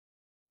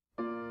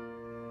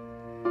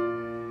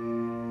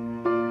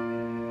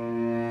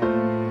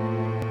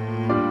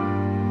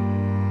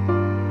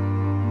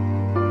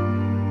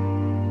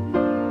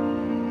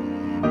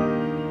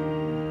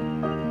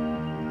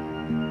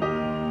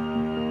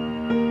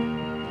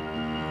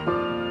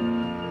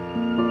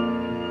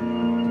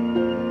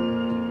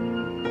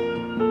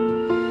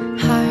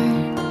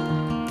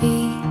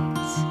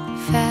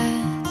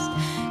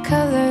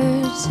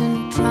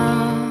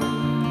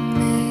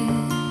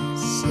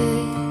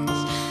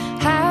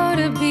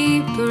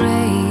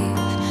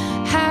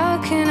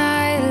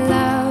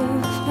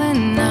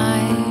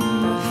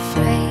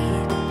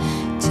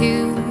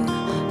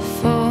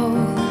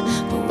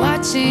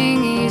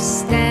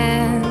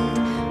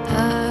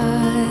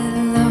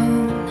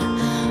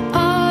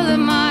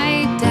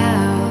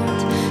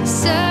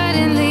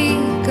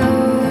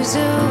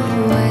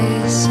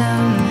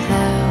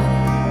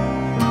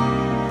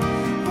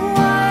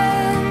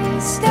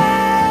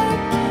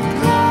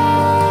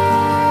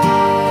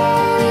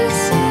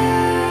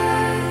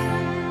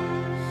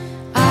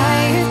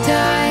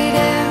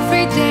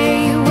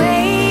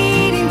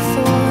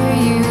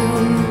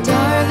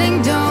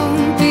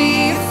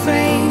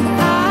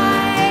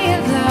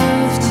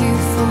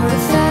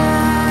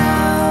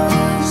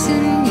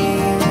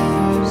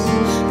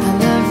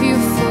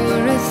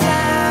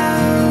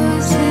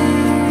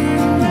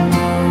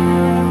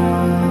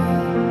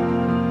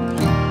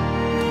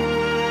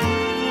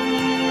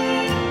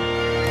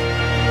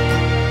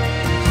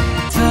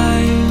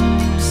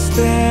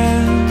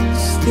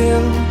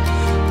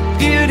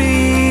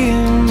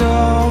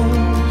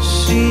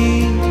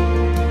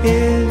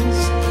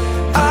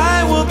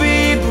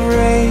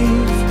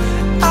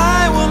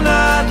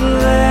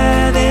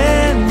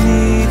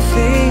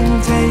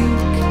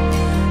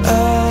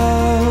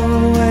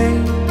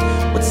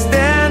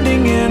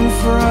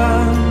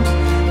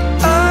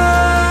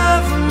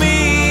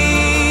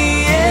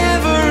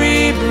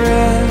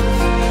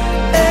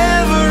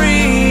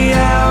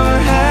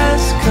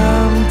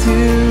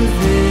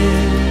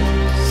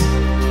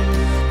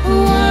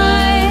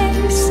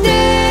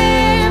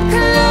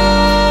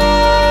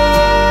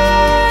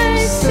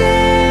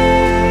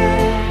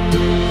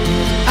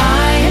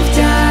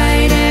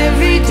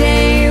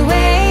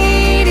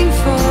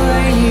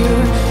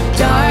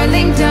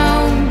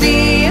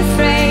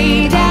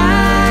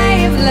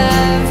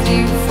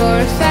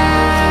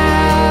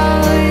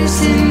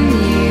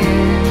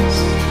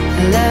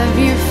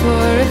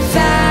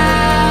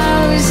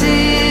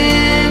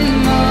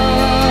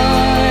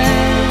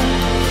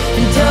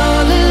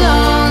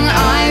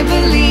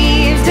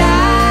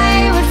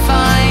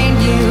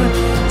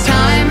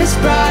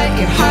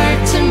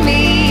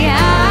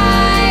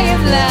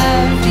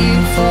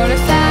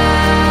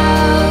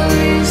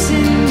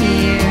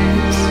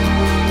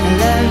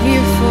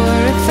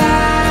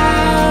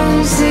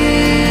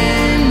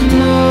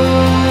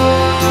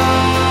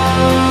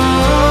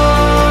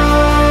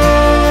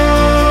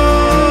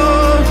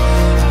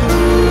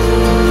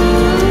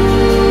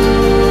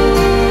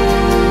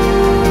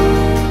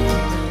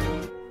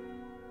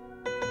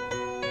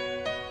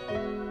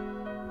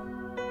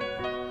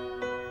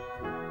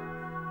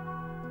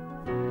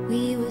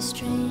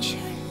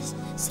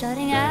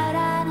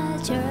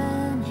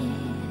journey,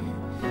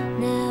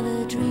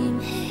 never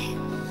dreaming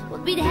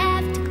what we'd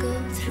have to go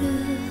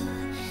through.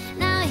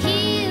 Now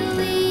here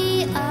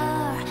we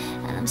are,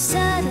 and I'm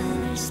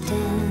suddenly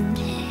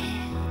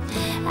standing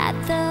at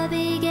the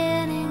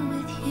beginning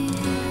with you.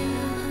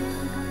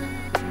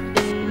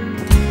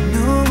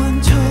 No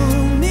one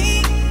told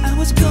me I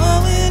was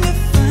going to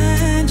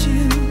find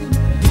you.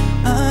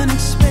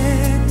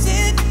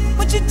 Unexpected,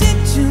 what you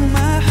did to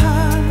my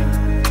heart.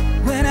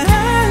 When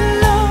I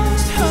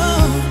lost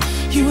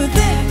hope, you were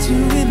there to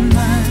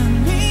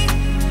remind me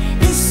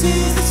this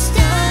is the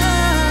start.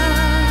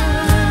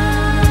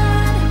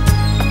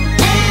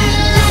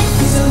 And life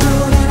is a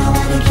road and I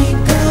wanna keep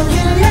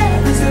going.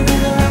 Love is a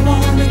river I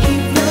wanna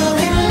keep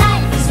flowing.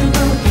 Life is a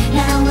road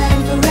now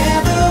and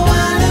forever,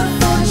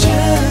 wonderful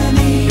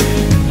journey.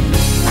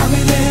 I'll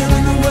be there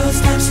when the world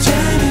stops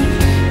turning.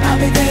 I'll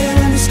be there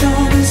when the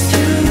storm is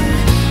through.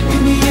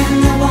 In the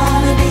end I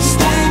wanna be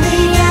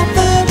standing at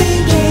the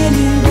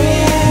beginning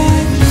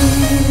with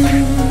you.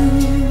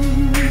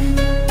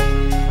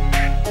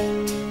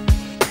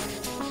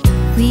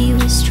 We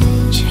were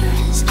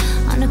strangers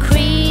on a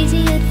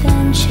crazy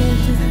adventure,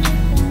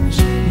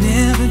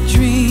 Never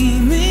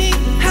dreaming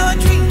how our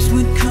dreams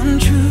would come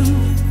true.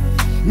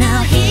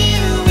 Now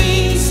here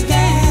we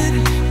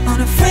stand,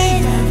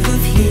 unafraid of the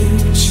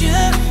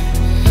future,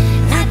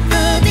 at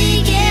the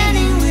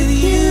beginning with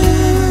you.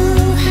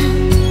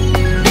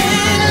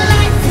 And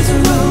life is a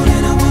road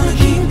and I wanna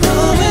keep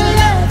going.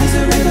 Love is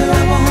a river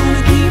I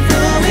wanna keep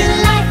flowing.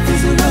 Life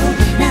is a road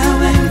now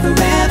and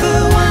forever,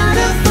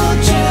 wonderful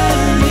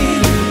journey.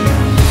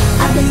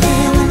 I'll be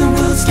there when the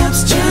world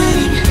stops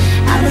turning.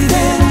 I'll be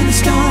there when the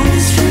storm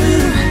is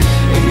through.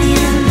 In the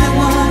end I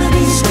wanna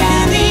be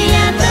standing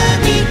at the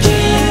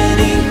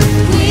beginning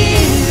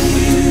with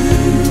you.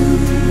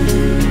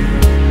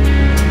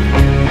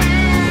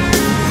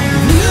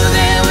 Knew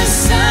there was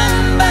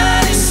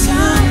somebody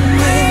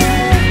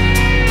somewhere.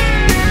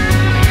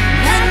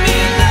 Let me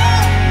know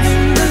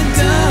in the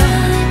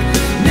dark.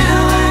 Now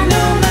I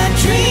know my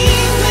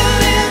dream will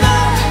live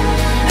on.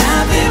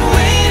 I've been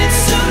waiting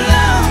so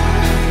long.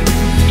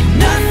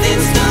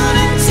 Nothing's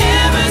gonna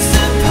tear us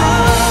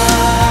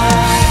apart.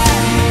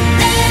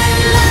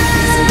 And life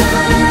is a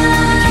road and I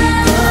wanna keep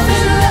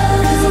going.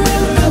 Love is a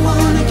river I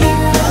wanna keep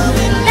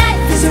flowing.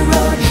 Life is a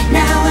road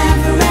now and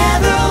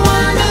forever,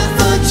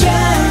 wonderful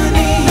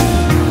journey.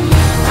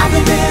 I'll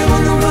be there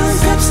when the world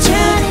stops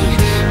turning.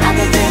 I'll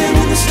be there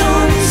when the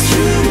storm is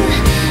through.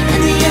 In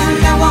the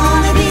end I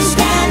wanna be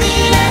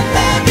standing at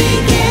the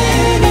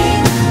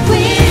beginning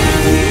with you.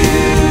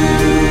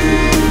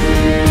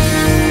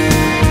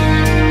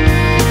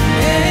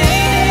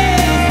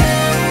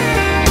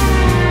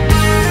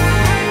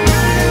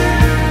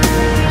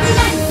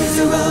 Life is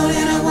a road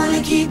and I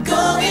wanna keep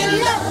going.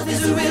 Love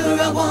is a river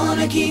I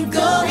wanna keep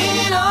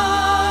going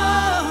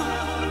on.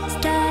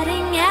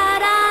 starting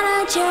out on a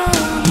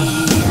journey.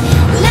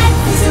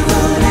 Life is a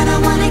road and I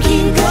wanna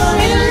keep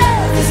going.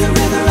 Love is a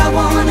river I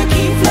wanna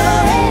keep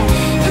flowing.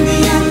 In the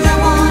end I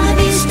wanna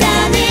be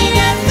standing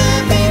at the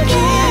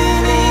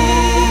beginning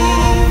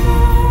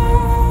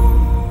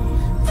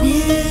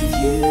with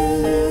you.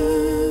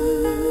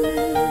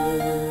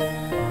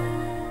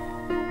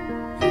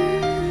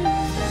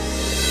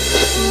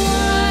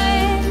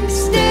 One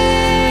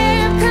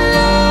step closer.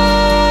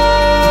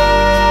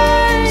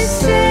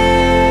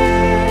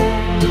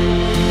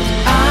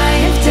 I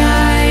have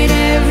died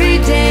every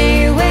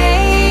day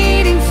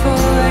waiting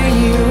for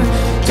you.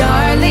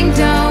 Darling,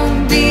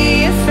 don't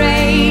be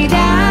afraid. I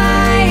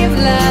have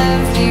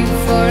loved you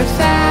for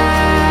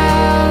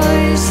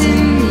 1,000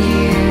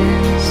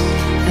 years.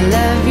 I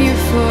love you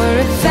for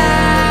 1,000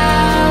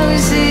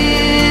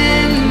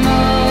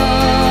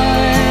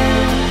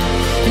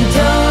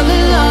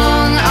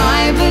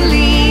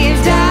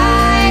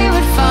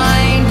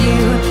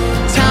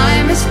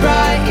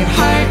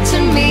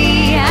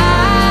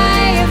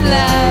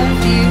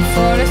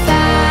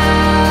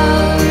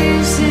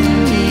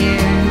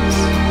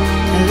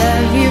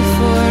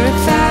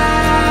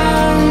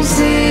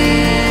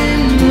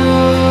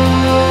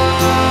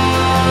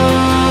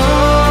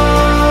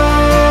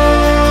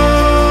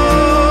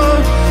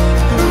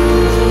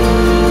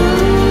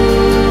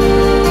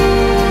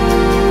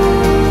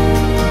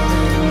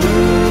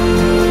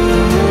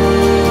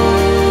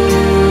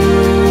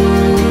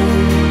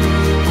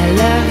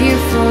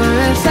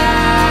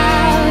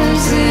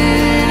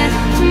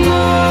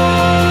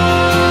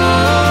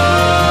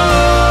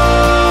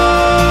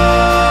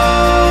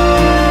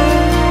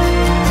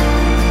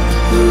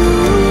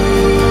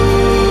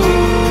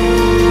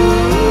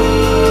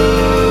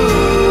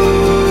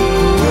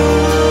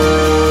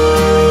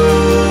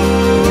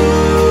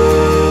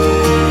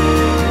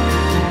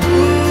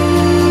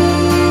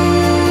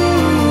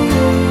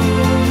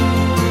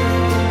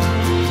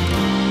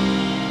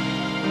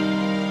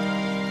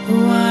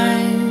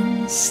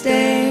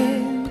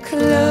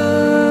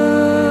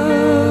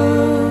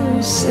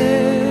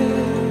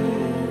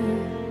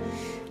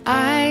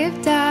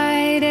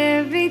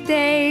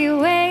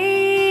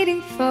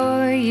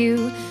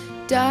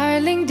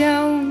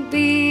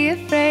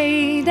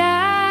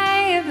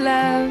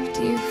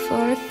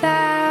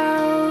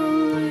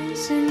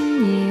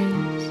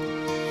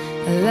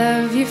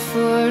 love you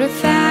for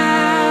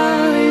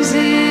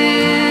 1,000